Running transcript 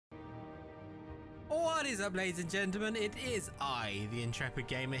What is up, ladies and gentlemen? It is I, the Intrepid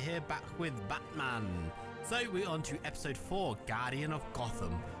Gamer here, back with Batman. So we're on to episode 4, Guardian of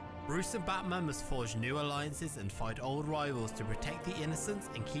Gotham. Bruce and Batman must forge new alliances and fight old rivals to protect the innocents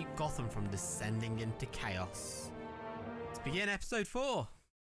and keep Gotham from descending into chaos. Let's begin episode 4.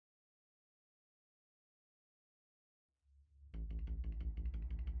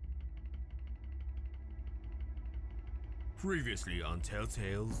 Previously on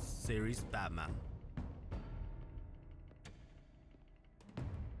Telltale's series Batman.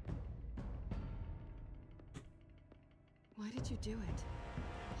 Why did you do it?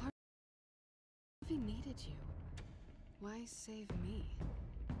 Harvey needed you. Why save me?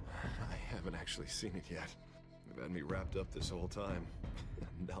 I haven't actually seen it yet. They've had me wrapped up this whole time.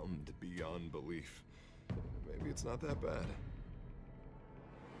 Numbed beyond belief. Maybe it's not that bad.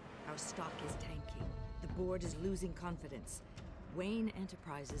 Our stock is tanking. The board is losing confidence. Wayne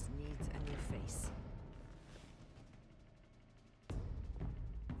Enterprises needs a new face.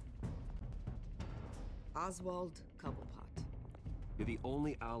 Oswald Cobblepot. You're the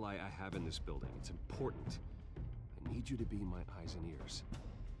only ally I have in this building. It's important. I need you to be my eyes and ears.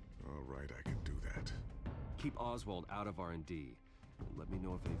 All right, I can do that. Keep Oswald out of R&D, and let me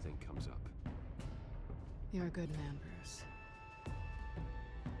know if anything comes up. You're a good man, Bruce.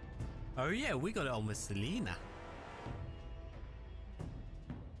 Oh yeah, we got it on with Selina.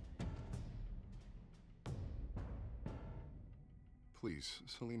 Please,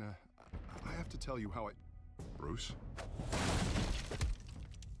 Selina, I have to tell you how I... Bruce?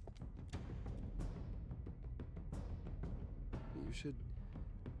 You should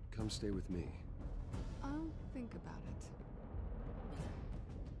come stay with me. I'll think about it.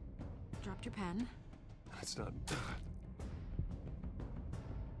 Dropped your pen. That's not...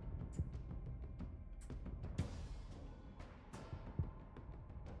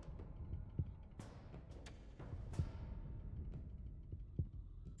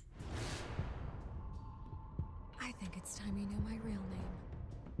 I think it's time you knew my real name.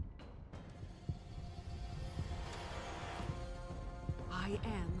 I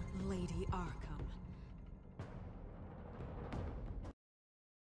am Lady Arkham.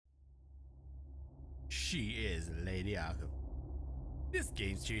 She is Lady Arkham. This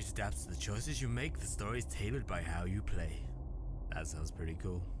game's series adapts to the choices you make. The story is tailored by how you play. That sounds pretty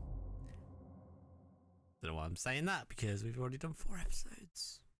cool. Don't know why I'm saying that, because we've already done 4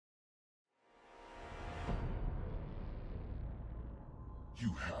 episodes.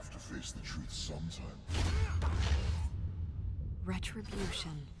 You have to face the truth sometime.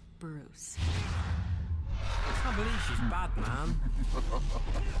 Retribution, Bruce. I can't believe she's bad, man.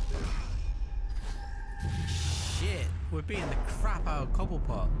 Shit, we're beating the crap out of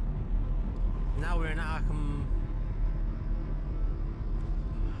Cobblepot. Now we're in Arkham.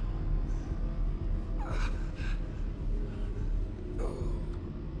 Oh,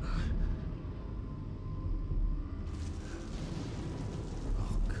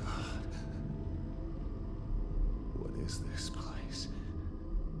 God. What is this place?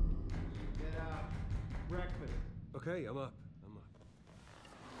 Get out. Breakfast. Okay, I'm up.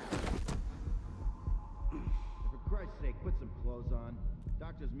 For Christ's sake, put some clothes on.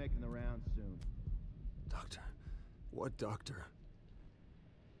 Doctor's making the rounds soon. Doctor? What doctor?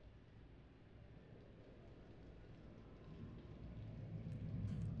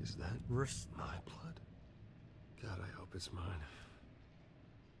 Is that my blood? God, I hope it's mine.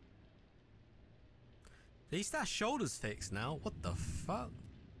 At least that shoulder's fixed now. What the fuck?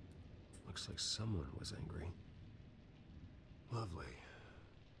 Looks like someone was angry. Lovely.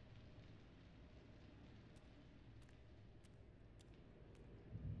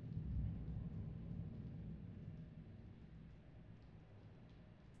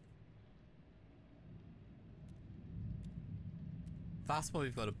 That's what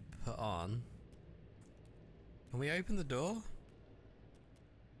we've got to put on. Can we open the door?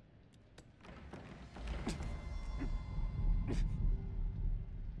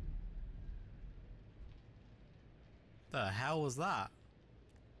 The hell was that?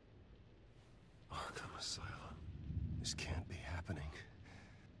 Arkham Asylum. This can't be happening.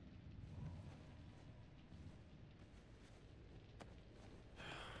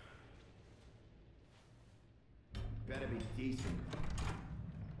 Better be decent.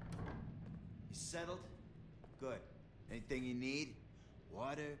 You settled? Good. Anything you need?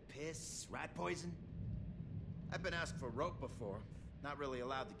 Water, piss, rat poison? I've been asked for rope before. Not really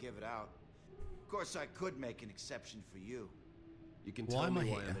allowed to give it out. Of course, I could make an exception for you. You can Why tell am I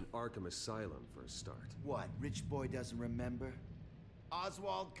me why here? I'm in Arkham Asylum for a start. What, rich boy doesn't remember?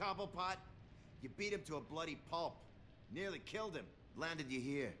 Oswald Cobblepot? You beat him to a bloody pulp. Nearly killed him. Landed you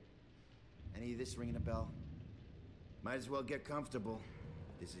here. Any of this ringing a bell? Might as well get comfortable.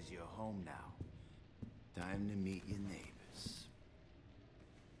 This is your home now. Time to meet your neighbors.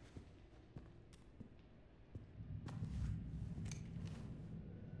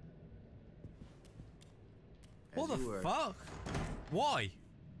 What the fuck? Why?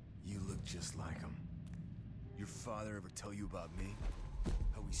 You look just like him. Your father ever tell you about me?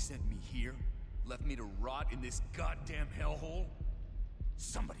 How he sent me here? Left me to rot in this goddamn hellhole?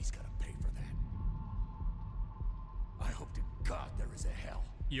 Somebody's gotta pay for that. I hope to God there is a hell.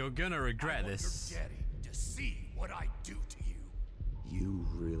 You're gonna regret this. I want your daddy to see what I do to you. You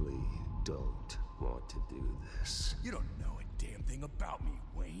really don't want to do this. You don't know a damn thing about me,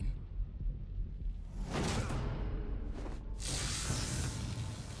 Wayne.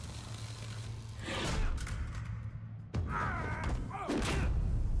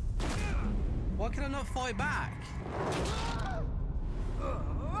 Why can I not fight back?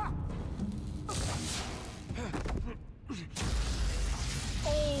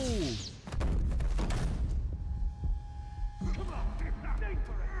 Oh!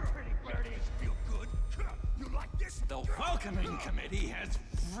 Feel good? You like this? The welcoming committee has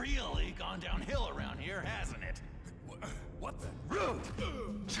really gone downhill around here, hasn't it? What the? Rude!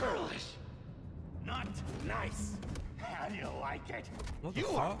 Churlish! Not nice! How do you like it? What the You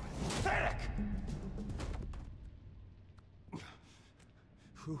fuck? are pathetic!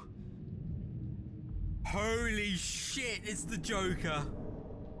 Holy shit, it's the Joker.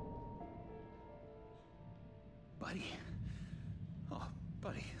 Buddy. Oh,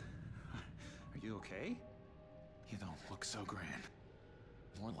 buddy. Are you okay? You don't look so grand.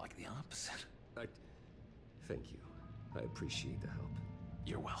 More like the opposite. Thank you. I appreciate the help.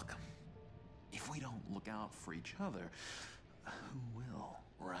 You're welcome. If we don't look out for each other, who will,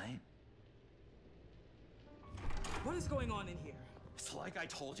 right? What is going on in here? It's like I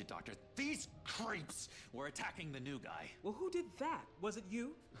told you, Doctor. These creeps were attacking the new guy. Well, who did that? Was it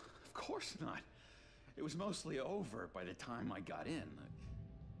you? Of course not. It was mostly over by the time I got in.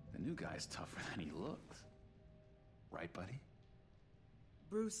 The new guy's tougher than he looks. Right, buddy?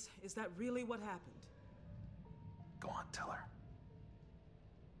 Bruce, is that really what happened? Go on, tell her.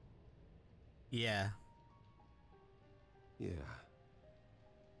 Yeah. Yeah,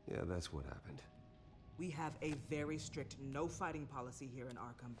 that's what happened. We have a very strict no fighting policy here in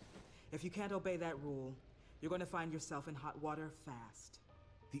Arkham. If you can't obey that rule, you're going to find yourself in hot water fast.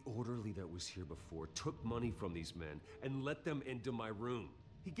 The orderly that was here before took money from these men and let them into my room.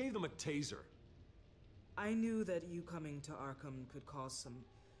 He gave them a taser. I knew that you coming to Arkham could cause some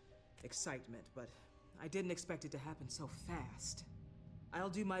excitement, but I didn't expect it to happen so fast. I'll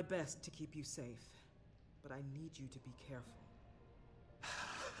do my best to keep you safe, but I need you to be careful.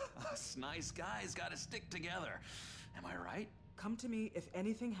 Us nice guys gotta stick together. Am I right? Come to me if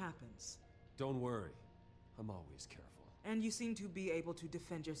anything happens. Don't worry. I'm always careful. And you seem to be able to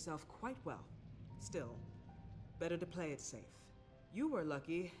defend yourself quite well. Still, better to play it safe. You were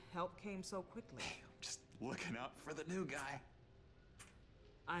lucky help came so quickly. I'm just looking out for the new guy.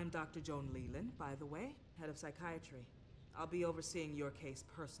 I'm Dr. Joan Leland, by the way, head of psychiatry. I'll be overseeing your case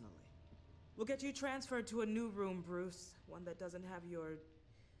personally. We'll get you transferred to a new room, Bruce. One that doesn't have your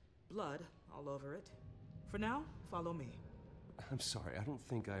blood all over it. For now, follow me. I'm sorry, I don't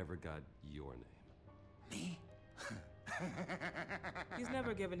think I ever got your name. Me? He's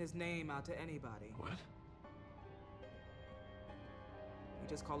never given his name out to anybody. What? We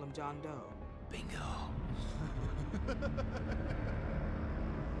just call him John Doe. Bingo.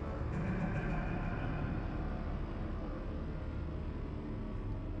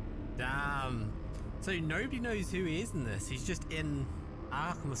 Damn. So nobody knows who he is in this. He's just in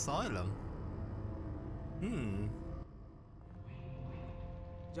Arkham Asylum.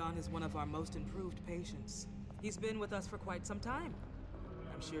 John is one of our most improved patients. He's been with us for quite some time.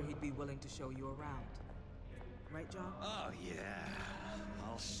 I'm sure he'd be willing to show you around. Right, John? Oh, yeah.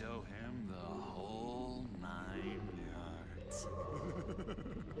 I'll show him the whole 9 yards.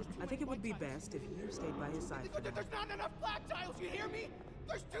 I think it would be best if you stayed by his side. There's not enough black tiles, you hear me?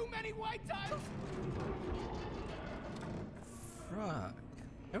 There's too many white tiles! Fuck.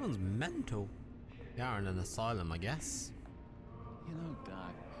 Everyone's mental. They are in an asylum, I guess. You know,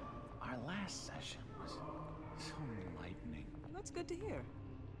 Doc, our last session was so enlightening. That's good to hear.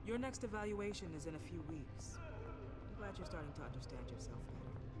 Your next evaluation is in a few weeks. I'm glad you're starting to understand yourself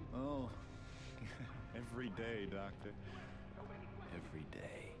better. Oh, every day, Doctor. Every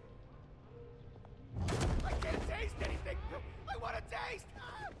day. I can't taste anything! I want to taste!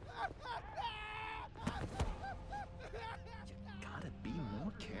 You gotta be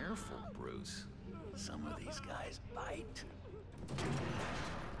more careful, Bruce. Some of these guys bite.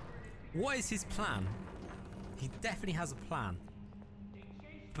 What is his plan? He definitely has a plan.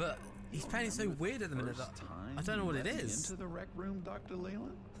 But he's playing so weird at the minute that I don't know what it is. Into the rec room, Dr.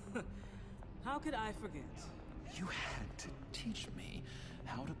 Leland? How could I forget? You had to teach me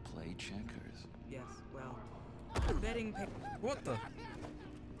how to play checkers. Yes, well, betting pick. What the?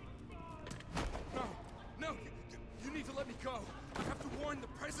 No, you need to let me go. I have to warn the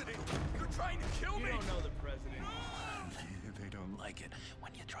president. You're trying to kill me. You don't know the president. They don't like it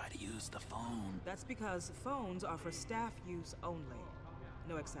when you try to use the phone. That's because phones are for staff use only.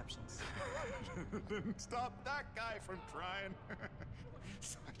 No exceptions. Didn't stop that guy from trying.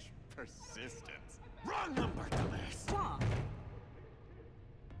 Such persistence. Wrong number, dumbass. Stop!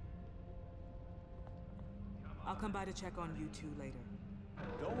 I'll come by to check on you two later.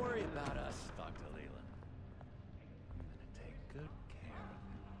 Don't worry about us, Dr. Leland. I'm gonna take good care of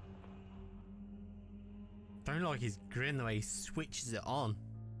you. Don't like his grin the way he switches it on.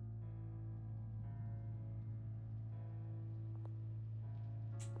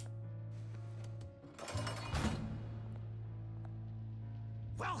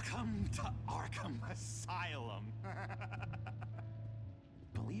 Welcome to Arkham Asylum.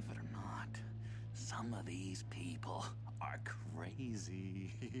 Believe it or not, some of these people are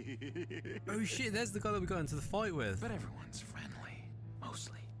crazy. Oh shit, there's the guy that we got into the fight with. But everyone's friendly,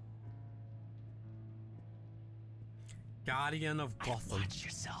 mostly. Guardian of Gotham. Watch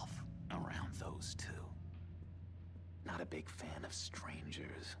yourself around those two. Not a big fan of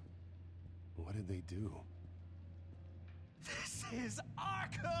strangers. What did they do? This is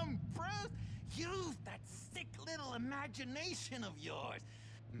Arkham, Bruce! Use that sick little imagination of yours.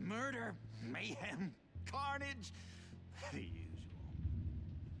 Murder, mayhem, carnage, the usual.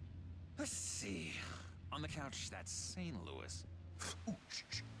 Let's see. On the couch, that's St. Louis. Ooh,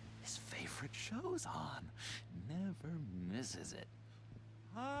 shh. His favorite show's on. Never misses it.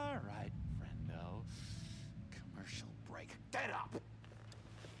 All right, friendo. Commercial break. Get up!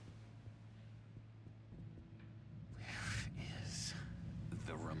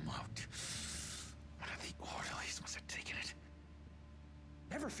 The remote. One of the orderlies must have taken it.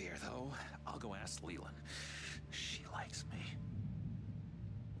 Never fear, though. I'll go ask Leland. She likes me.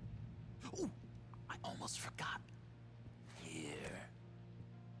 Ooh, I almost forgot. Here.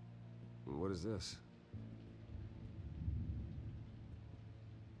 What is this?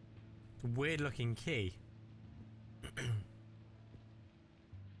 Weird looking key.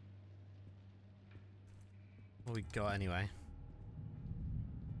 What we got anyway?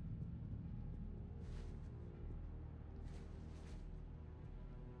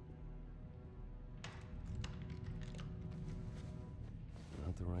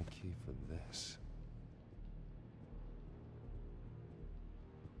 Not the right key for this.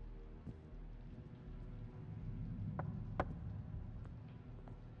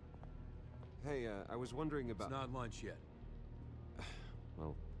 Hey, I was wondering about... It's not lunch yet.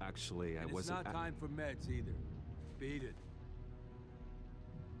 Well, actually, I And wasn't... it's not time for meds either. Beat it.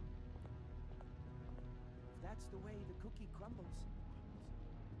 That's the way the cookie crumbles.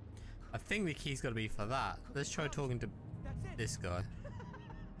 I think the key's got to be for that. Let's try talking to this guy.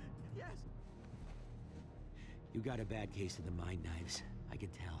 Yes. You got a bad case of the mind knives. I can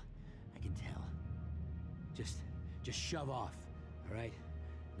tell. I can tell. Just shove off, all right?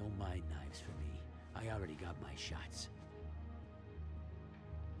 No mind knives for me. I already got my shots.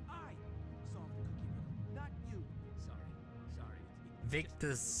 I solved the cookie riddle, not you. Sorry.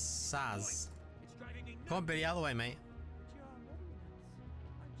 Victor Saz. It's driving me nuts. Come on, Billy, out of the way, mate. But you're already nuts,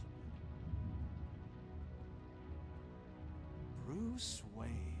 aren't you? Bruce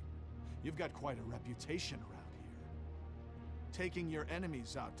Wayne. You've got quite a reputation around here. Taking your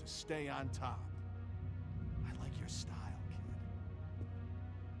enemies out to stay on top. I like your style, kid.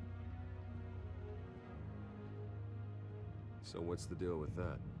 So what's the deal with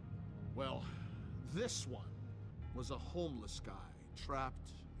that? Well, this one was a homeless guy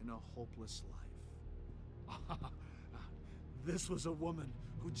trapped in a hopeless life. This was a woman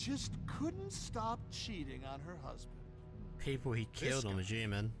who just couldn't stop cheating on her husband. People he killed, I'm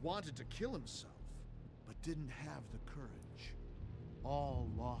assuming. Wanted to kill himself, but didn't have the courage. All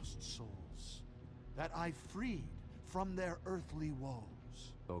lost souls that I freed from their earthly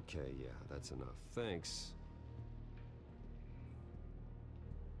woes. Okay, yeah, that's enough. Thanks.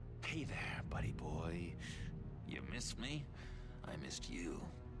 Hey there, buddy boy. You missed me? I missed you.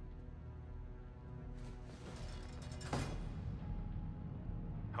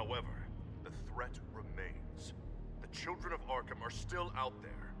 However, the threat remains. The children of Arkham are still out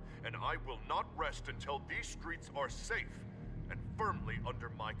there, and I will not rest until these streets are safe and firmly under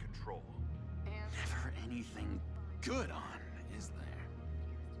my control. Never anything good on, is there?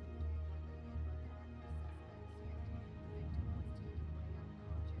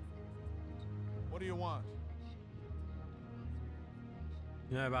 What do you want?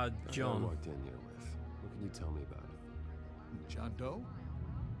 You know about John? I walked in here with. What can you tell me about it? John Doe?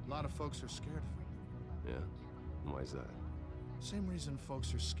 A lot of folks are scared of him. Yeah? And why is that? Same reason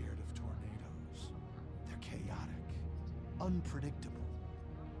folks are scared of tornadoes. They're chaotic, unpredictable.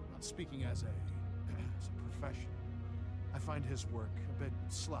 Not speaking as a profession. I find his work a bit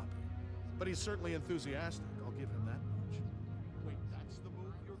sloppy. But he's certainly enthusiastic, I'll give him that much. Wait, that's the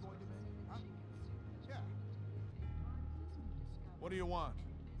move you're going to make? Huh? Yeah. What do you want?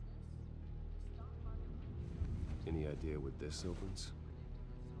 Any idea what this opens?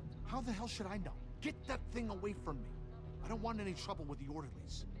 How the hell should I know? Get that thing away from me. I don't want any trouble with the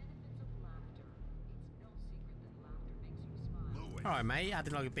orderlies. Alright, mate,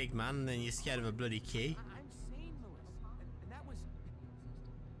 acting like a big man and then you're scared of a bloody key. I'm sane, Lewis. And that was...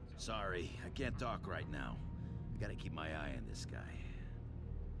 Sorry, I can't talk right now. I gotta keep my eye on this guy.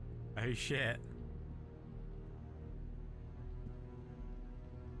 Oh shit.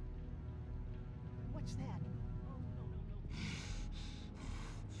 What's that?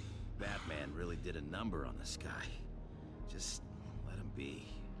 Batman really did a number on this guy. Just let him be.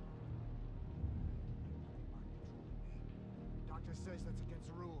 Doctor says that's against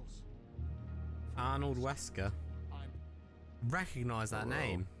the rules. Arnold Wesker. Recognize that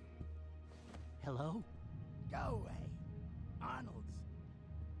name. Hello? Go away. Arnold's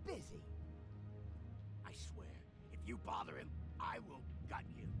busy. I swear, if you bother him, I will gut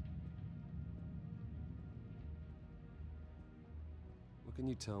you. What can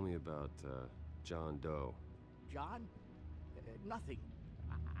you tell me about, John Doe? John? Nothing.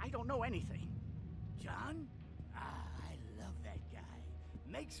 I don't know anything. John? Ah, I love that guy.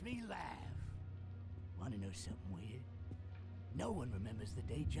 Makes me laugh. Want to know something weird? No one remembers the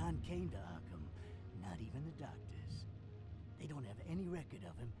day John came to Arkham. Not even the doctors. They don't have any record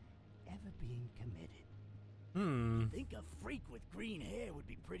of him ever being committed. You'd think a freak with green hair would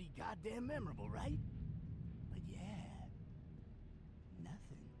be pretty goddamn memorable, right? But yeah,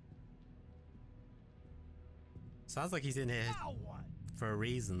 nothing. Sounds like he's in here Now what? for a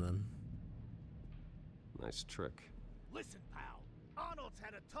reason then. Nice trick. Listen, pal. Arnold's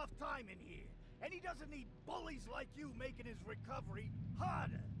had a tough time in here, and he doesn't need bullies like you making his recovery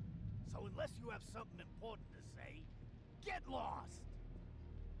harder. So unless you have something important to say, get lost.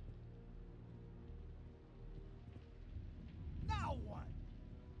 Now what?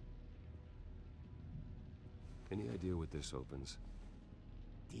 Any idea what this opens?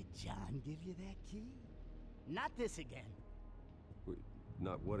 Did John give you that key? Not this again. Wait,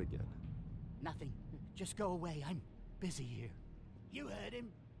 not what again? Nothing. Just go away. I'm busy here. You heard him.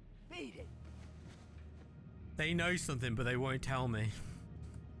 Beat it. They know something, but they won't tell me.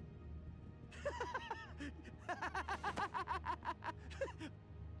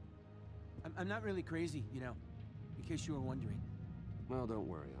 I'm not really crazy, you know, in case you were wondering. Well, don't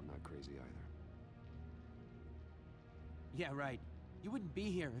worry, I'm not crazy either. Yeah, right. You wouldn't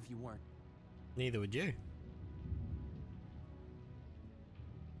be here if you weren't. Neither would you.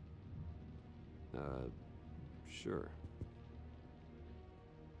 Sure.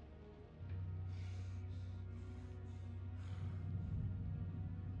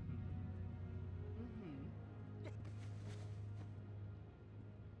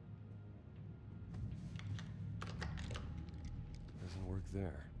 Doesn't work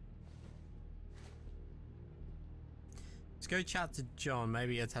there. Let's go chat to John.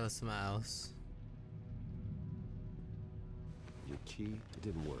 Maybe he'll tell us something else. Your key, it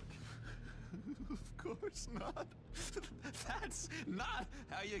didn't work. Of course not. That's not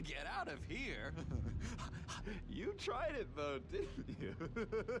how you get out of here. You tried it though, didn't you?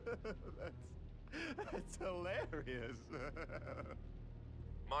 That's hilarious.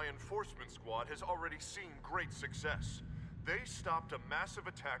 My enforcement squad has already seen great success. They stopped a massive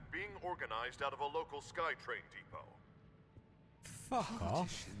attack being organized out of a local SkyTrain depot. Fuck off.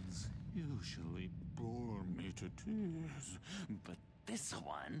 Politicians usually bore me to tears, but this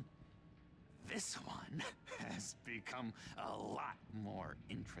one has become a lot more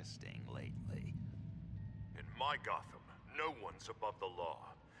interesting lately. In my Gotham, no one's above the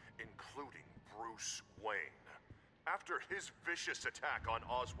law, including Bruce Wayne. After his vicious attack on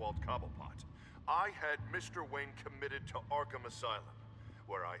Oswald Cobblepot, I had Mr. Wayne committed to Arkham Asylum,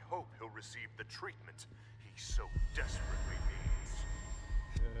 where I hope he'll receive the treatment he so desperately needs.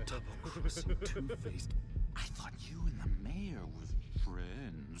 Double-crossing Two-Faced. I thought you and the mayor were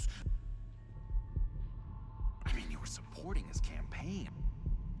friends. I mean, you were supporting his campaign.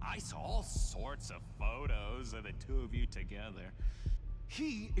 I saw all sorts of photos of the two of you together.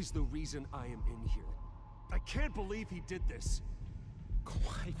 He is the reason I am in here. I can't believe he did this.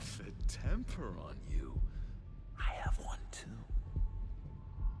 Quite the temper on you. I have one too.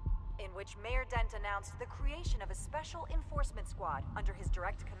 In which Mayor Dent announced the creation of a special enforcement squad under his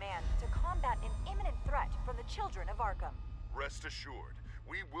direct command to combat an imminent threat from the children of Arkham. Rest assured,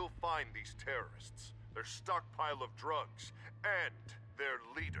 we will find these terrorists, their stockpile of drugs, and their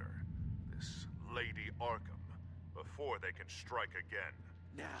leader, this Lady Arkham, before they can strike again.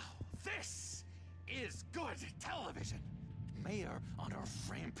 Now, this is good television. Mayor on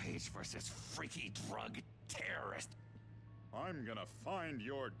a rampage versus freaky drug terrorist. I'm gonna find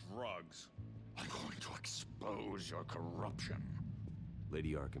your drugs. I'm going to expose your corruption.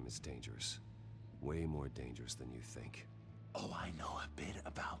 Lady Arkham is dangerous. Way more dangerous than you think. Oh, I know a bit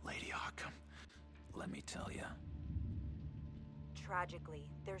about Lady Arkham. Let me tell you. Tragically,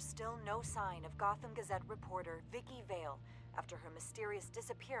 there's still no sign of Gotham Gazette reporter Vicky Vale after her mysterious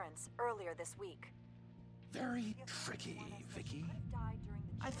disappearance earlier this week. Very tricky, Vicky.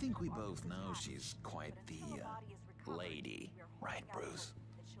 I think we both know she's quite the, lady. Right, Bruce?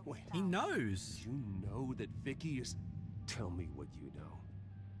 Wait. He knows. You know that Vicky is... Tell me what you know.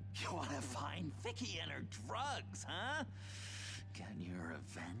 You want to find Vicky and her drugs, huh? Get your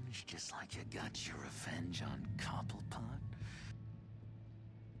revenge just like you got your revenge on Cobblepot?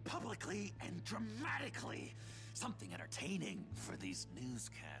 Publicly and dramatically. Something entertaining for these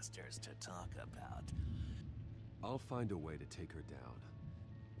newscasters to talk about. I'll find a way to take her down.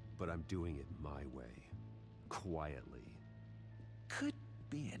 But I'm doing it my way. Quietly. Could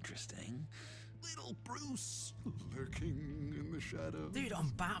be interesting. Little Bruce lurking in the shadows. Dude, I'm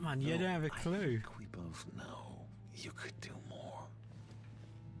Batman. You don't have a clue. I think we both know you could do more.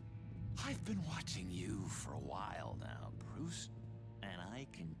 I've been watching you for a while now, Bruce. And I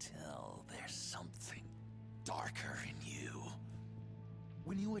can tell there's something darker in you.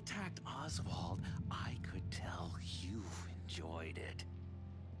 When you attacked Oswald, I could tell you enjoyed it.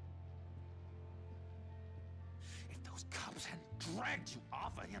 If those cops hadn't dragged you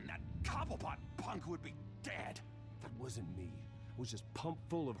off of him, that Cobblepot punk would be dead. That wasn't me. It was just pumped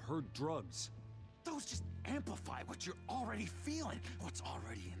full of her drugs. Those just amplify what you're already feeling, what's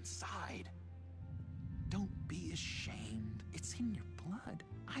already inside. Don't be ashamed. It's in your blood.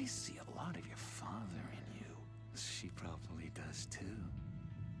 I see a lot of your father in you. She probably does too.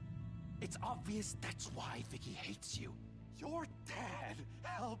 It's obvious that's why Vicky hates you. Your dad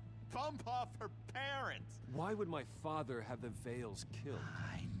helped bump off her parents. Why would my father have the Vales killed?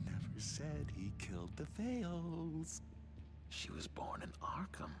 I never said he killed the Vales. She was born in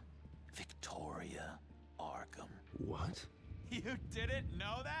Arkham. Victoria Arkham. What? You didn't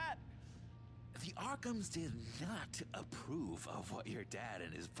know that? The Arkhams did not approve of what your dad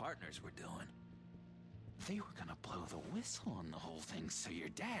and his partners were doing. They were gonna blow the whistle on the whole thing, so your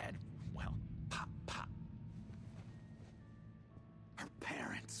dad, well, pop, pop. Her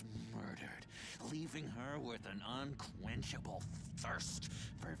parents murdered, leaving her with an unquenchable thirst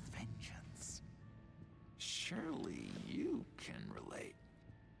for vengeance. Surely you can relate.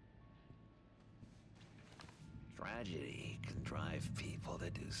 Tragedy can drive people to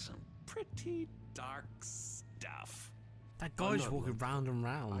do some pretty dark stuff. That guy's walking round and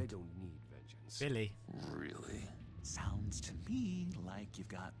round. I don't need vengeance. Billy. Really? Sounds to me like you've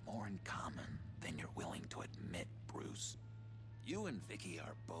got more in common than you're willing to admit, Bruce. You and Vicky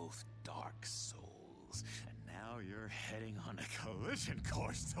are both dark souls, and now you're heading on a collision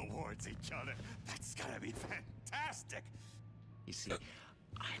course towards each other. That's gotta be fantastic! You see,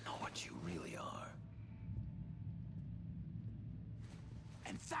 I know what you really are.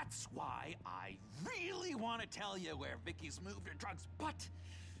 And that's why I really want to tell you where Vicky's moved her drugs, but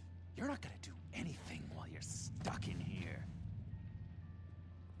you're not gonna do anything while you're stuck in here.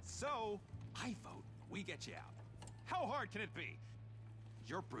 So, I vote we get you out. How hard can it be?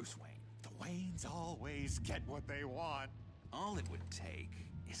 You're Bruce Wayne. The Waynes always get what they want. All it would take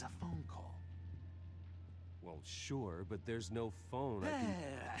is a phone call. Well, sure, but there's no phone.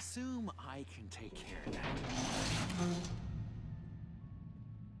 Assume I can take care of that.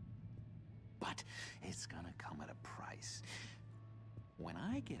 But it's gonna come at a price. When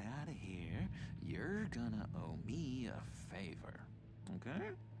I get out of here, you're gonna owe me a favor, okay?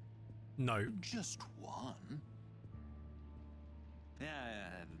 No. Just one. Yeah,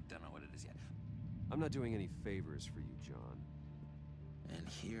 I don't know what it is yet. I'm not doing any favors for you, John. And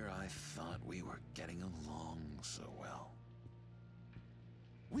here I thought we were getting along so well.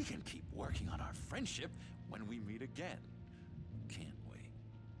 We can keep working on our friendship when we meet again, can't we?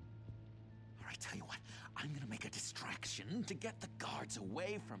 All right, tell you what, I'm gonna make a distraction to get the guards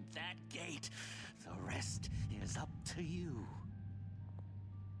away from that gate. The rest is up to you.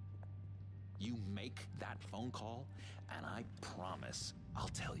 You make that phone call, and I promise I'll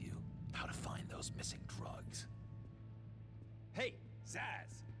tell you how to find those missing drugs. Hey,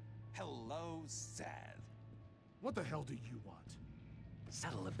 Zaz! Hello, Zaz. What the hell do you want?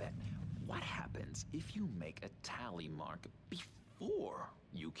 Settle a bet. What happens if you make a tally mark before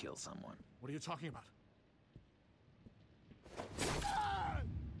you kill someone? What are you talking about?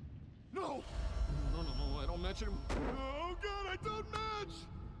 No! No, I don't match him. Oh god, I don't match!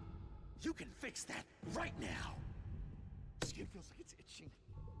 You can fix that right now. Skin feels like it's itching.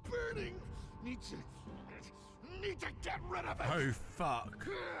 Burning! Need to get rid of it! Oh, fuck.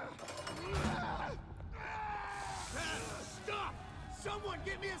 Stop! Someone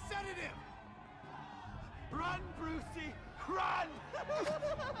get me a sedative! Run, Brucey! Run!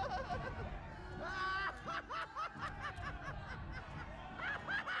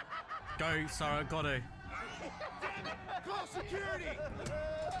 Go, Sarah, got to. Damn it! Call security!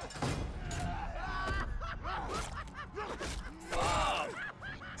 Oh,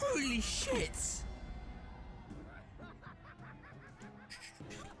 holy shit!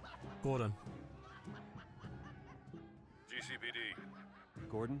 Gordon. GCPD.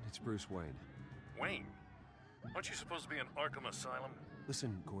 Gordon, it's Bruce Wayne. Wayne? Aren't you supposed to be in Arkham Asylum?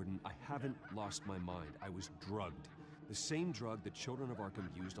 Listen, Gordon, I haven't lost my mind. I was drugged. The same drug the children of Arkham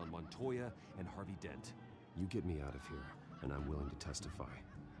used on Montoya and Harvey Dent. You get me out of here, and I'm willing to testify.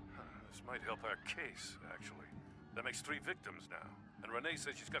 This might help our case, actually. That makes 3 victims now, and Renee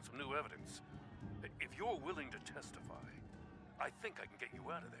says she's got some new evidence. If you're willing to testify, I think I can get you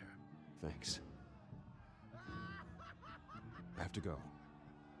out of there. Thanks. I have to go.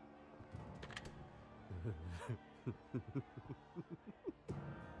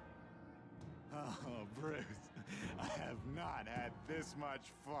 Oh, Bruce, I have not had this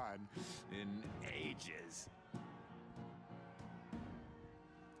much fun in ages.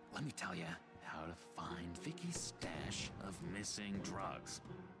 Let me tell you how to find Vicky's stash of missing drugs.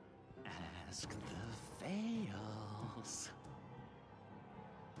 Ask the Fails.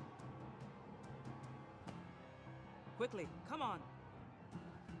 Quickly, come on.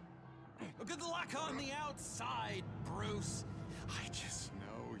 Good luck on the outside, Bruce. I just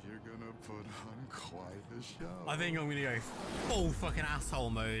know you're gonna put on quite a show. I think I'm gonna go full fucking asshole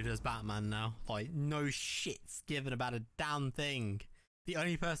mode as Batman now. Like, no shits given about a damn thing. The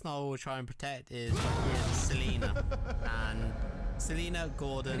only person I will try and protect is fucking Selena. And Selena,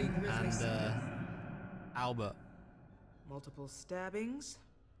 Gordon, and Albert. Multiple stabbings.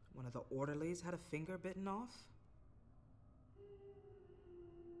 One of the orderlies had a finger bitten off.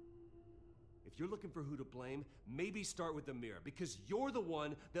 If you're looking for who to blame, maybe start with the mirror, because you're the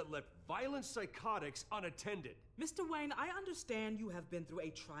one that left violent psychotics unattended. Mr. Wayne, I understand you have been through a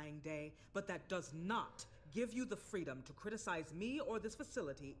trying day, but that does not give you the freedom to criticize me or this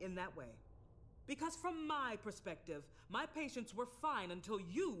facility in that way. Because from my perspective, my patients were fine until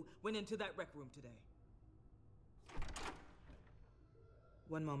you went into that rec room today.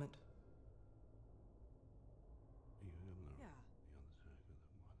 One moment. Yeah.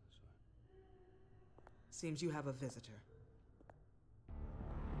 Seems you have a visitor.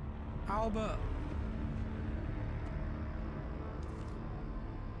 Albert.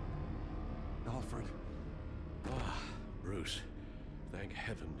 Alfred. Ah, Bruce. Thank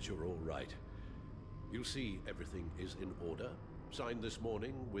heavens you're all right. You'll see everything is in order. Signed this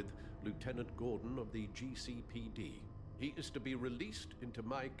morning with Lieutenant Gordon of the GCPD. He is to be released into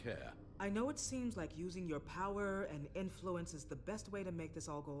my care. I know it seems like using your power and influence is the best way to make this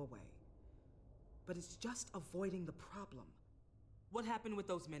all go away. But it's just avoiding the problem. What happened with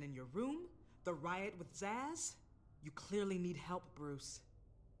those men in your room? The riot with Zaz? You clearly need help, Bruce.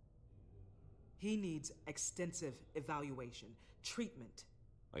 He needs extensive evaluation, treatment.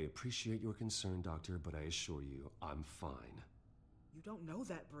 I appreciate your concern, Doctor, but I assure you, I'm fine. You don't know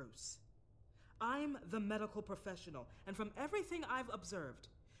that, Bruce. I'm the medical professional, and from everything I've observed,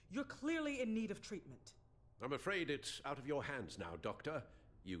 you're clearly in need of treatment. I'm afraid it's out of your hands now, Doctor.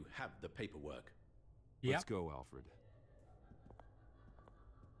 You have the paperwork. Let's go, Alfred.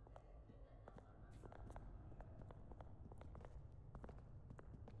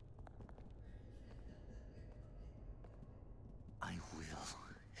 I will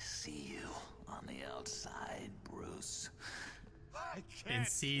see you on the outside, Bruce. I can't In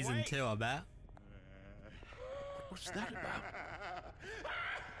season wait. 2, I bet. What's that about?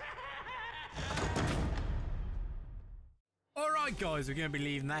 Alright guys, we're going to be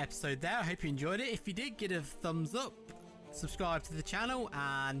leaving that episode there. I hope you enjoyed it. If you did, give it a thumbs up, subscribe to the channel,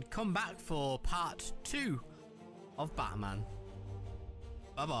 and come back for part 2 of Batman.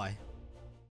 Bye bye.